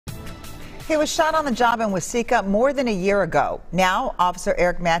He was shot on the job in Waseca more than a year ago. Now, Officer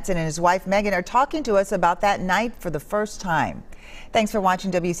Arik Matson and his wife Megan are talking to us about that night for the first time. Thanks for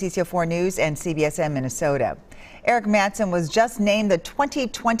watching WCCO4 News and CBSN Minnesota. Arik Matson was just named the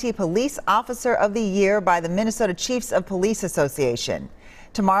 2020 Police Officer of the Year by the Minnesota Chiefs of Police Association.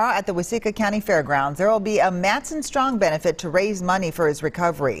 Tomorrow at the Waseca County Fairgrounds, there will be a Matson Strong benefit to raise money for his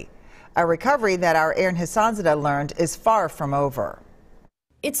recovery. A recovery that our Erin Hassanzadeh learned is far from over.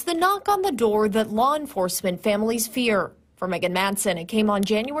 It's the knock on the door that law enforcement families fear. For Megan Matson, it came on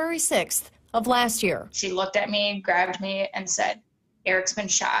January 6th of last year. She looked at me, grabbed me, and said, "Erik's been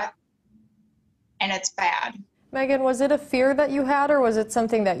shot, and it's bad." Megan, was it a fear that you had, or was it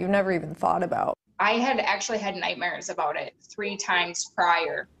something that you never even thought about? I had actually had nightmares about it 3 times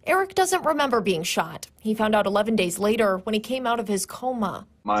prior. Erik doesn't remember being shot. He found out 11 days later when he came out of his coma.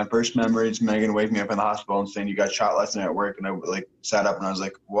 My first memory is Megan waking me up in the hospital and saying, "You got shot last night at work." And I sat up and I was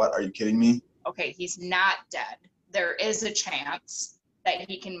like, "What? Are you kidding me?" Okay, he's not dead. There is a chance that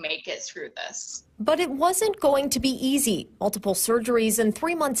he can make it through this. But it wasn't going to be easy. Multiple surgeries and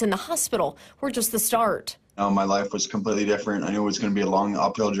 3 months in the hospital were just the start. My life was completely different. I knew it was going to be a long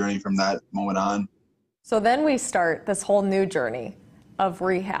uphill journey from that moment on. So then we start this whole new journey of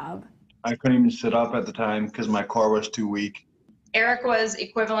rehab. I couldn't even sit up at the time because my core was too weak. Erik was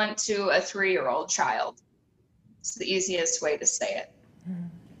equivalent to a 3-year-old child. It's the easiest way to say it.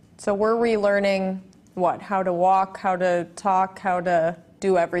 So we're relearning what? How to walk, how to talk, how to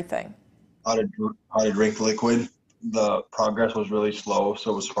do everything. How to drink liquid. The progress was really slow,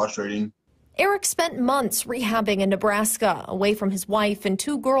 so it was frustrating. Erik spent months rehabbing in Nebraska, away from his wife and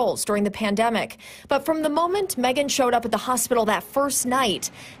 2 girls during the pandemic. But from the moment Megan showed up at the hospital that first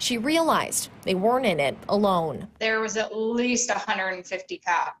night, she realized they weren't in it alone. There was at least 150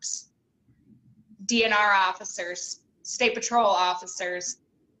 cops, DNR officers, state patrol officers,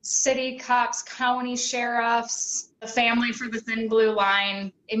 city cops, county sheriffs. The family for the Thin Blue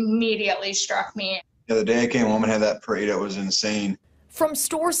Line immediately struck me. Yeah, the day I came home and had that parade, it was insane. From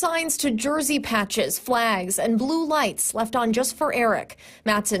store signs to jersey patches, flags, and blue lights left on just for Erik,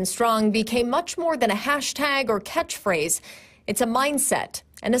 Matson Strong became much more than a hashtag or catchphrase. It's a mindset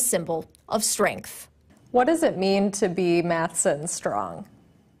and a symbol of strength. What does it mean to be Matson Strong?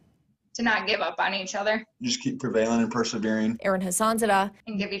 To not give up on each other. Just keep prevailing and persevering. Erin Hassanzadeh.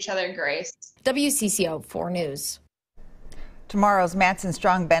 And give each other grace. WCCO4 News. Tomorrow's Matson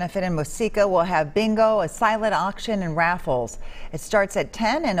Strong benefit in Waseca will have bingo, a silent auction, and raffles. It starts at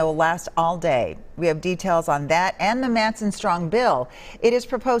 10 and it will last all day. We have details on that and the Matson Strong bill. It is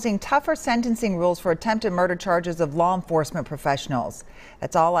proposing tougher sentencing rules for attempted murder charges of law enforcement professionals.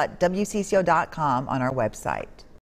 That's all at WCCO.com on our website.